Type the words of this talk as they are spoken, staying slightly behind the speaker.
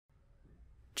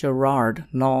Gerard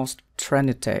Nolst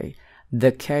Trenité,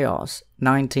 The Chaos,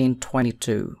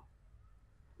 1922.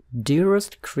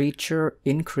 Dearest creature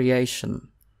in creation,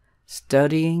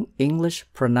 studying English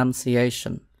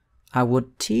pronunciation, I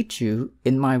would teach you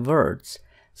in my words,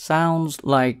 sounds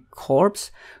like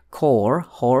corpse, core,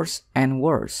 horse, and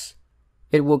worse.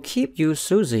 It will keep you,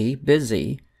 Susie,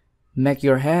 busy, make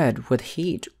your head with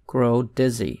heat grow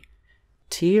dizzy.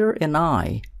 Tear in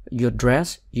eye, your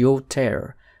dress you'll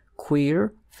tear.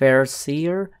 Queer, fair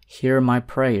seer, hear my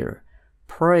prayer.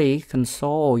 Pray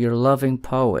console your loving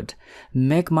poet.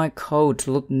 Make my coat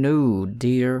look new,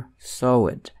 dear, sew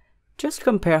it. Just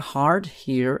compare heart,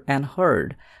 hear, and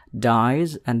heard,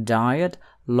 dies and diet,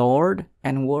 lord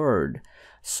and word,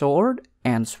 sword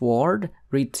and sword,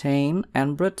 retain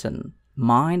and Britain.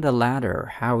 Mind the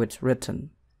latter, how it's written.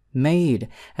 Made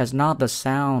has not the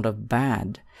sound of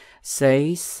bad.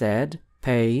 Say, said,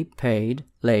 pay, paid,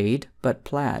 laid, but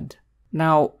plaid.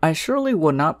 Now, I surely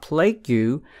will not plague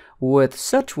you with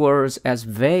such words as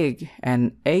vague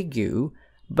and ague,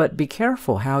 but be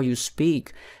careful how you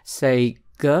speak. Say,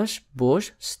 gush,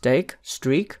 bush, stake,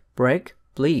 streak, break,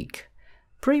 bleak.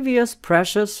 Previous,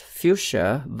 precious,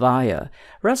 fuchsia, via.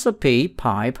 Recipe,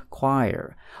 pipe,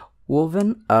 choir.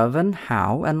 Woven, oven,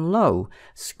 how, and low.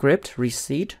 Script,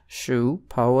 receipt, shoe,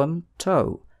 poem,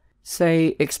 toe.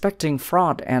 Say, expecting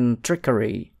fraud and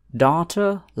trickery.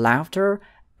 Daughter, laughter,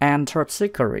 and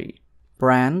terpsichore.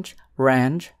 Branch,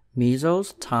 ranch,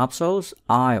 measles, topsails,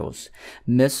 isles.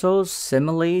 Missiles,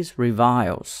 similes,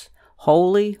 reviles.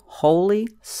 Holy, holy,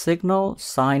 signal,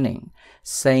 signing.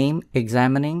 Same,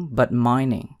 examining, but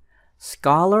mining.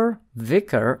 Scholar,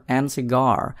 vicar, and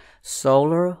cigar.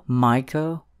 Solar,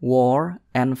 mica, war,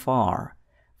 and far.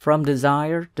 From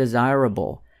desire,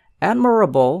 desirable.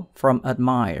 Admirable, from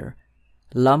admire.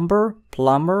 Lumber,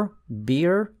 plumber,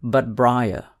 beer, but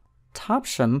briar.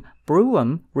 Topsham,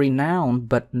 brougham, renowned,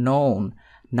 but known.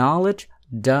 Knowledge,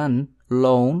 done,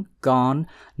 loan, gone,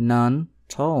 none,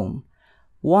 tone.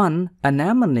 One,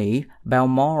 anemone,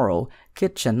 Balmoral,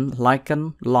 kitchen,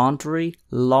 lichen, laundry,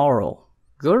 laurel.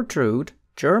 Gertrude,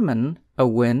 German, a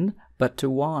wind, but to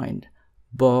wind.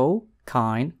 Bow,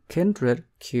 kind, kindred,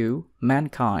 cue,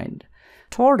 mankind.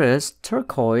 Tortoise,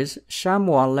 turquoise,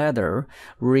 chamois leather,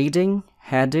 reading,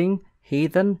 heading,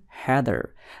 heathen,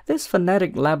 heather. This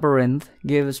phonetic labyrinth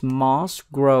gives moss,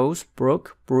 gross,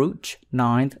 brook, brooch,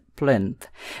 ninth, plinth.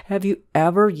 Have you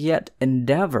ever yet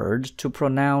endeavored to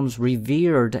pronounce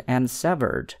revered and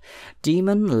severed?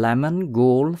 Demon, lemon,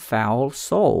 ghoul, foul,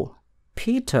 soul.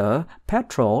 Peter,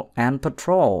 petrol, and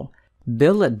patrol.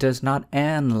 Billet does not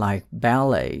end like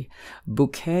ballet.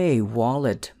 Bouquet,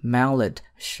 wallet, mallet,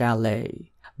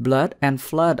 chalet. Blood and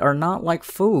flood are not like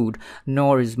food,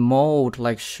 nor is mold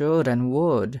like should and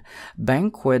would.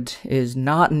 Banquet is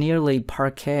not nearly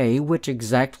parquet, which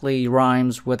exactly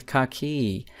rhymes with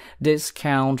khaki.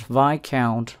 Discount,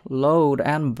 viscount, load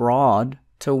and broad.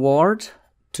 Toward,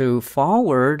 to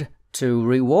forward, to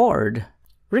reward.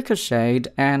 Ricocheted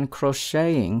and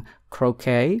crocheting,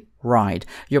 croquet, right,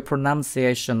 your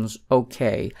pronunciation's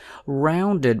okay.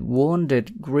 Rounded,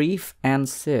 wounded, grief and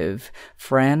sieve,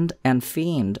 friend and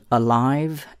fiend,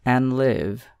 alive and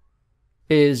live.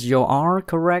 Is your R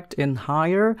correct in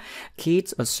higher?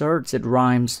 Keats asserts it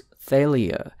rhymes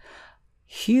Thalia.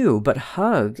 Hue but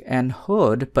hug and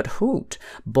hood but hoot.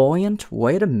 Buoyant,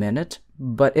 wait a minute,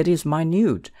 but it is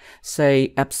minute.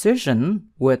 Say abscission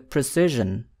with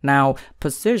precision. Now,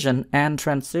 precision and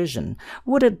transition.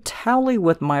 Would it tally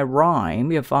with my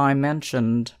rhyme if I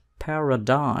mentioned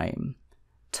paradigm?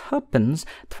 Tuppence,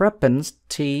 threepence,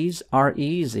 teas are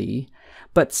easy,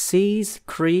 but C's,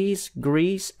 crease,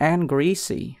 grease, and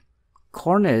greasy.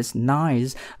 Cornice,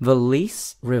 nice,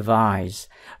 valise, revise.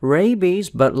 Rabies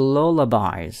but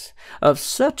lullabies. Of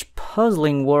such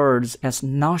puzzling words as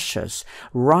nauseous,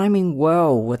 rhyming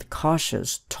well with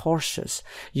cautious, tortious,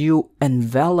 you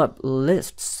envelop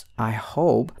lists, I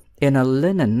hope, in a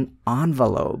linen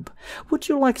envelope. Would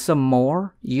you like some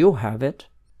more? You have it.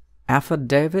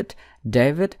 Affidavit,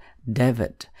 David,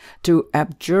 David. To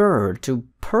abjure, to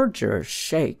perjure,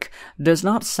 shake, does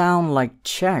not sound like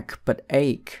check but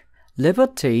ache.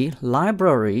 Liberty,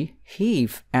 library,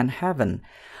 heave, and heaven.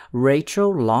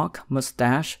 Rachel, lock,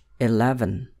 mustache,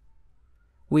 11.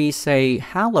 We say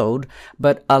hallowed,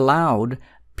 but allowed.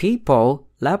 People,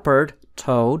 leopard,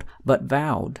 toad, but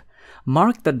vowed.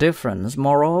 Mark the difference,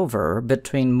 moreover,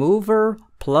 between mover,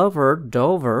 plover,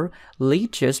 dover,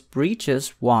 leeches,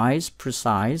 breeches, wise,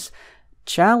 precise,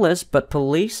 chalice, but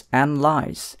police and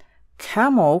lice.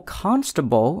 Camel,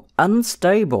 constable,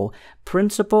 unstable,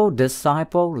 principal,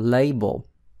 disciple, label,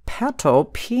 petal,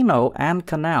 penal, and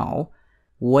canal,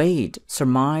 wade,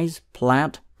 surmise,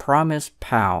 plat, promise,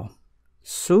 pal.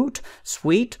 Suit,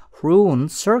 sweet, ruin,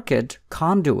 circuit,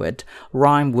 conduit,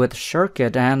 rhyme with shirk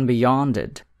it and beyond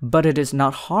it. But it is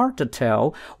not hard to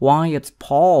tell why it's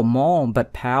Pall Mall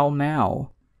but Pall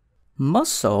Mall.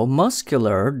 Muscle,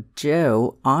 muscular,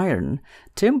 gel, iron,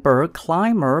 timber,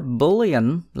 climber,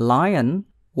 bullion, lion,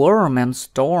 worm and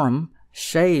storm,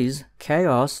 chaise,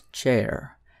 chaos,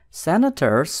 chair.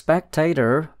 Senator,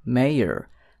 spectator, mayor.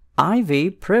 Ivy,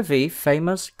 privy,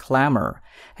 famous, clamor.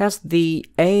 Has the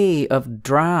A of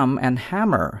dram and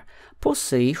hammer.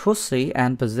 Pussy, hussy,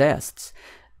 and possessed.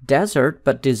 Desert,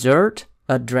 but dessert,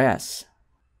 address.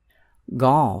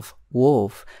 Golf,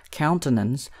 wolf,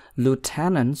 countenance,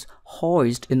 lieutenants,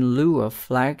 hoist in lieu of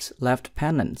flags left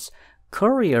pennants.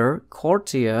 Courier,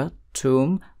 courtier,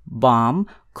 tomb, bomb,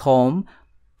 comb,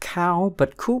 cow,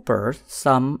 but cooper,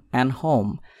 some, and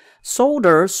home.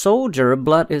 Soldier, soldier,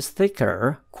 blood is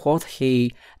thicker, quoth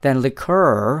he, than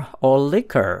liquor or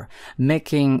liquor,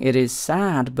 making it is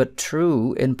sad but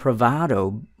true, in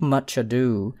bravado much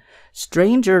ado.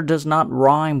 Stranger does not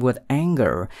rhyme with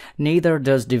anger, neither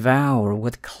does devour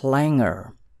with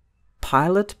clangor.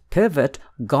 Pilot, pivot,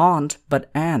 gaunt,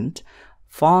 but ant,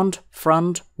 font,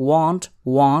 front,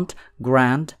 want,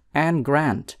 grant, and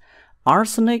grant.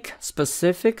 Arsenic,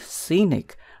 specific,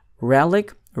 scenic,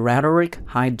 relic, rhetoric,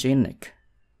 hygienic.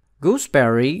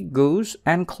 Gooseberry, goose,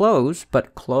 and close,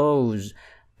 but close.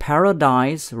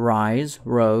 Paradise, rise,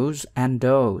 rose, and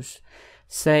doze.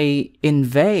 Say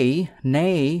inveigh,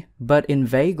 nay, but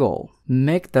inveigle.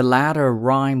 Make the latter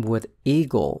rhyme with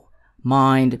eagle.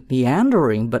 Mind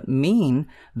meandering, but mean,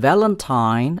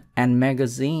 valentine and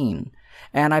magazine.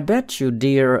 And I bet you,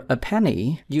 dear, a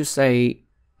penny, you say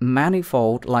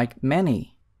manifold like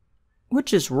many.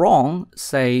 Which is wrong,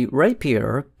 say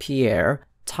rapier, Pierre,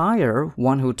 tire,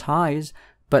 one who ties,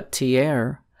 but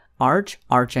tiare, arch,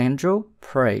 archangel,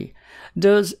 pray.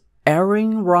 Does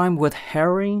erring rhyme with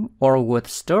herring or with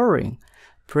stirring?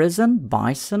 Prison,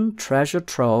 bison, treasure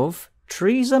trove,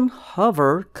 treason,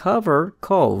 hover, cover,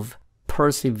 cove.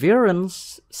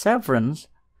 Perseverance, severance,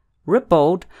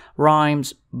 rippled,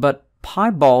 rhymes, but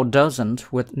piebald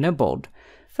doesn't with nibbled.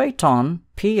 Phaeton,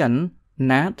 paean,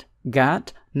 gnat,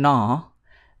 gat, gnaw.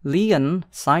 Leon,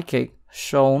 psychic,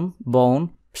 shone,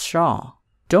 bone, pshaw.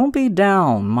 Don't be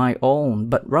down, my own,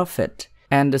 but rough it,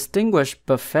 and distinguish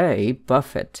buffet,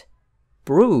 buffet.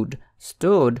 Brood,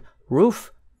 stood,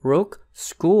 roof, rook,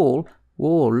 school,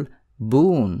 wool,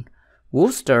 boon.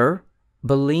 Worcester,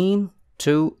 baleen,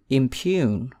 to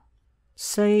impugn.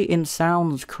 Say in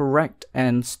sounds correct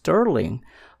and sterling,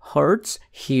 hurts,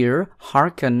 hear,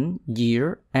 hearken,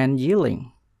 year, and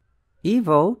yearling.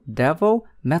 Evil, devil,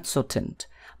 mezzotint.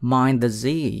 Mind the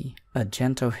Z, a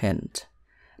gentle hint.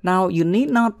 Now you need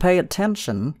not pay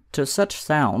attention to such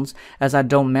sounds as I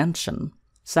don't mention.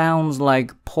 Sounds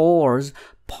like pores,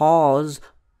 pause,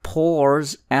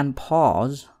 pores, and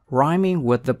pause, rhyming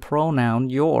with the pronoun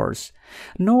yours.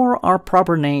 Nor are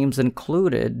proper names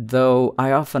included, though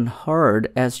I often heard,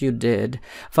 as you did,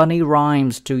 funny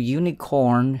rhymes to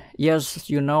unicorn. Yes,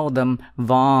 you know them,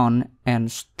 Vaughan and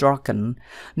Strachan.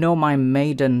 Know my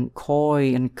maiden,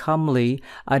 coy and comely.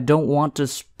 I don't want to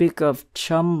speak of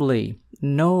Chumley.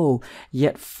 No,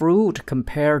 yet fruit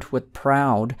compared with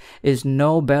proud is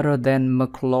no better than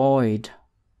Macleod.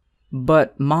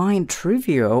 But mine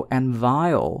trivial and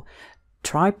vile,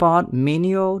 tripod,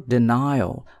 menial,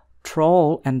 denial,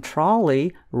 troll and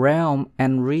trolley, realm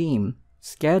and ream,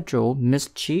 schedule,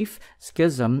 mischief,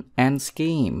 schism, and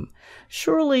scheme.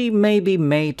 Surely may be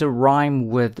made to rhyme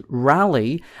with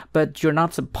rally, but you're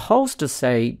not supposed to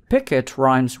say picket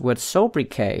rhymes with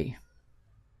sobriquet.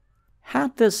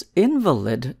 Had this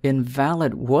invalid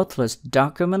invalid worthless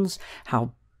documents,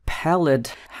 how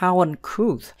pallid, how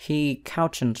uncouth he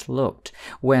couchant looked,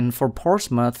 when for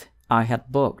Portsmouth I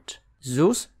had booked.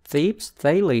 Zeus, Thebes,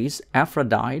 Thales,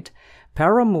 Aphrodite,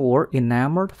 paramour,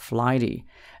 enamored, flighty,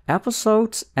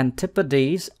 episodes,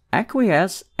 antipodes,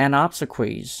 acquiesce, and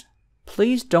obsequies.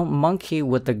 Please don't monkey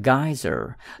with the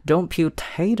geyser, don't pew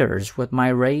taters with my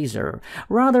razor.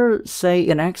 Rather say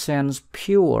in accents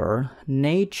pure,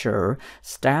 nature,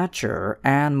 stature,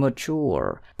 and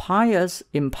mature. Pious,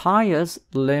 impious,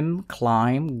 limb,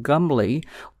 climb, gumly,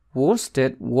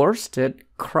 worsted,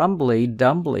 crumbly,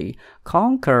 dumbly,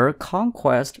 conquer,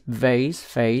 conquest, vase,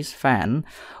 face, fan,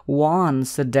 wan,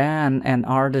 sedan, and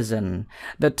artisan.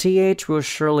 The th will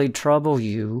surely trouble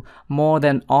you more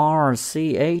than r,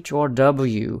 ch, or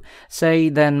w. Say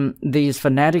then these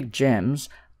phonetic gems: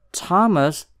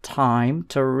 Thomas, time,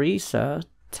 Teresa,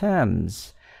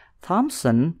 Thames,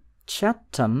 Thompson,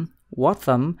 Chatham,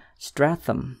 Watham,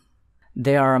 Stratham.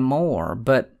 There are more,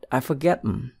 but I forget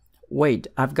 'em. Wait,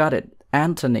 I've got it.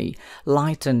 Antony,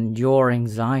 lighten your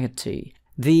anxiety.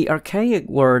 The archaic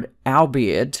word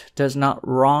albeit does not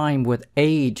rhyme with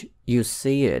age, you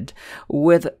see it.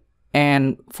 With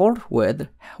and forthwith,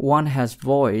 one has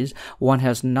voice, one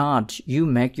has not, you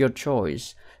make your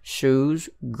choice. Shoes,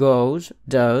 goes,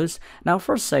 does. Now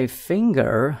first say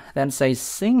finger, then say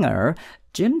singer,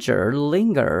 ginger,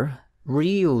 linger,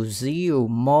 reel, zeal,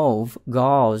 mauve,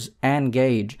 gauze, and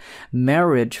gauge,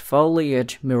 marriage,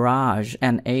 foliage, mirage,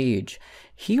 and age.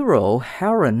 Hero,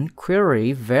 heron,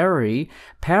 query, vary,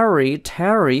 parry,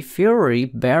 tarry, fury,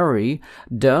 bury,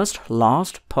 dust,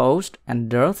 lost, post, and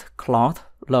dearth, cloth,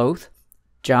 loath,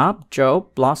 job,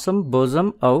 job, blossom,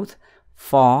 bosom, oath,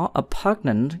 faw,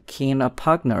 oppugnant, keen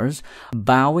oppugners,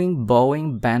 bowing,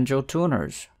 bowing, banjo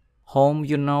tuners. Home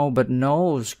you know but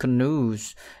knows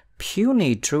canoes,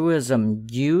 puny truism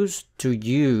used to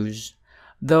use.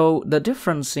 Though the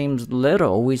difference seems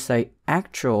little, we say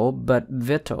actual but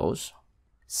victuals.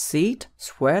 Seat,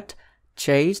 sweat,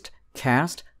 chaste,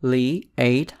 cast, lee,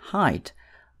 ate, height.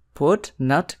 Put,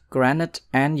 nut, granite,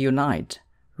 and unite.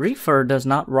 Refer does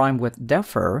not rhyme with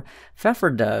defer, pfeffer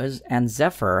does, and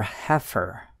zephyr,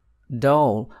 heifer.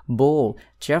 Dole, bull,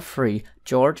 Jeffrey,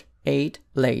 George, ate,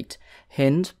 late.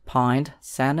 Hint, pint,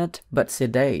 senate, but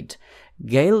sedate.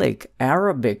 Gaelic,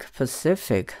 Arabic,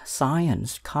 Pacific,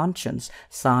 science, conscience,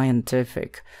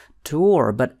 scientific.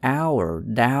 Tour, but hour,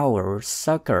 dower,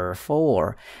 succor,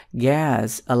 for.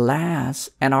 Gas,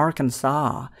 alas, and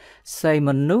Arkansas. Say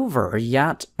maneuver,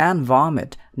 yacht, and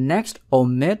vomit. Next,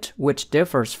 omit which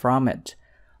differs from it.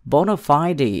 Bona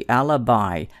fide,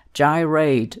 alibi,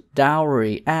 gyrate,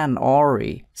 dowry, and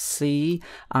ori. See,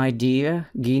 idea,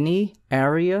 guinea,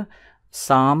 area.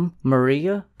 Psalm,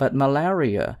 Maria, but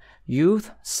malaria. Youth,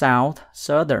 south,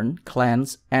 southern,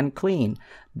 cleanse, and clean.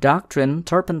 Doctrine,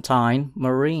 turpentine,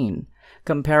 marine.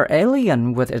 Compare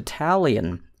alien with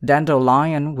Italian,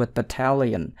 dandelion with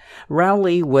battalion,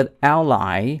 rally with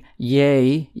ally,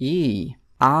 yea, ye.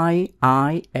 I,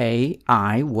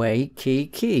 way,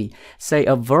 key. Say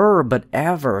a verb but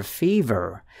ever,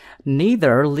 fever.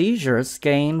 Neither leisure,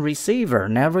 skein, receiver.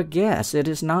 Never guess, it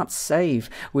is not safe.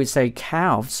 We say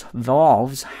calves,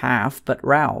 valves, half, but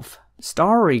Ralph.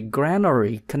 Starry,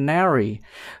 granary, canary.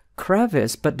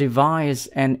 Crevice but devise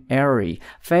and airy,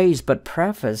 phase but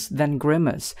preface, then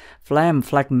grimace, phlegm,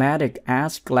 phlegmatic,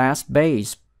 ass, glass,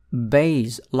 base,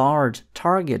 large,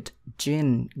 target,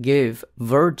 gin, give,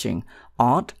 verging,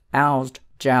 ought, oust,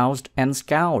 joust, and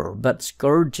scour, but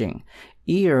scourging,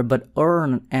 ear but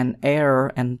earn, and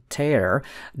air and tear,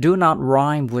 do not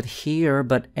rhyme with here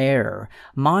but air.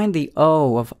 Mind the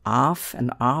O of off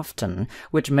and often,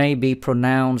 which may be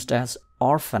pronounced as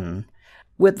orphan.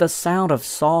 With the sound of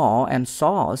saw and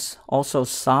sauce, also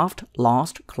soft,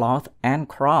 lost, cloth, and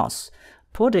cross.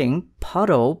 Pudding,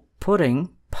 puddle, pudding,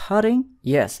 putting,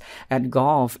 yes, at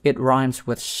golf it rhymes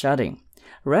with shutting.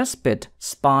 Respite,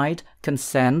 spite,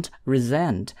 consent,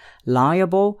 resent,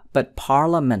 liable, but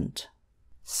parliament.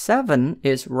 7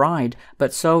 is right,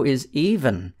 but so is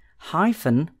even.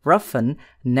 Hyphen, roughen,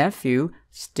 nephew,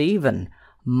 Stephen.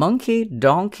 Monkey,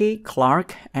 donkey,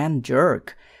 clerk, and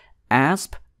jerk.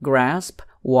 Asp, grasp,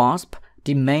 wasp,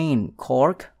 demesne,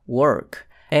 cork, work.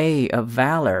 A of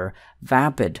valor,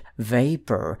 vapid,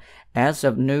 vapor. S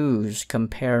of news,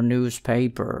 compare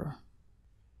newspaper.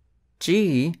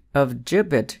 G of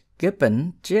gibbet,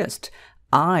 gibbon, gist.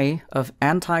 I of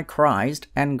antichrist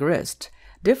and grist.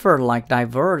 Differ like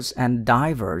diverse and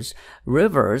divers.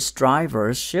 Rivers,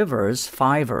 drivers, shivers,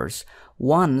 fivers.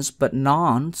 Ones but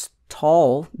nons,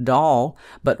 tall, doll,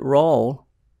 but roll.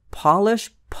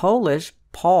 Polish, Polish,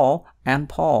 Paul, and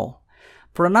Paul.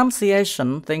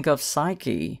 Pronunciation, think of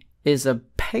psyche, is a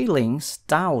paling,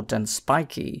 stout, and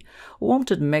spiky.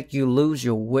 Won't it make you lose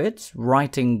your wits,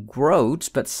 writing groats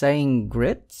but saying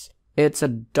grits? It's a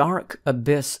dark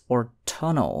abyss or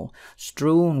tunnel,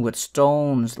 strewn with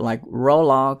stones like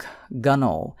Rolock,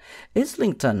 Gunnel.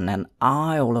 Islington and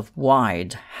Isle of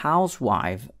Wight,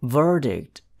 housewife,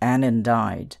 verdict, and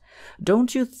indicted.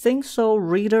 Don't you think so,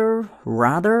 reader?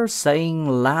 Rather,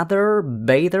 saying lather,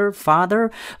 bather,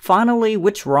 father, finally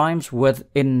which rhymes with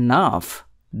enough.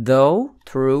 Though,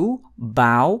 through,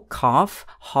 bow, cough,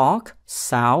 hawk,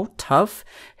 sow, tough,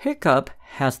 hiccup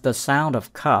has the sound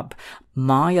of cup.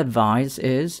 My advice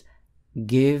is,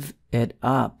 give it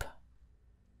up.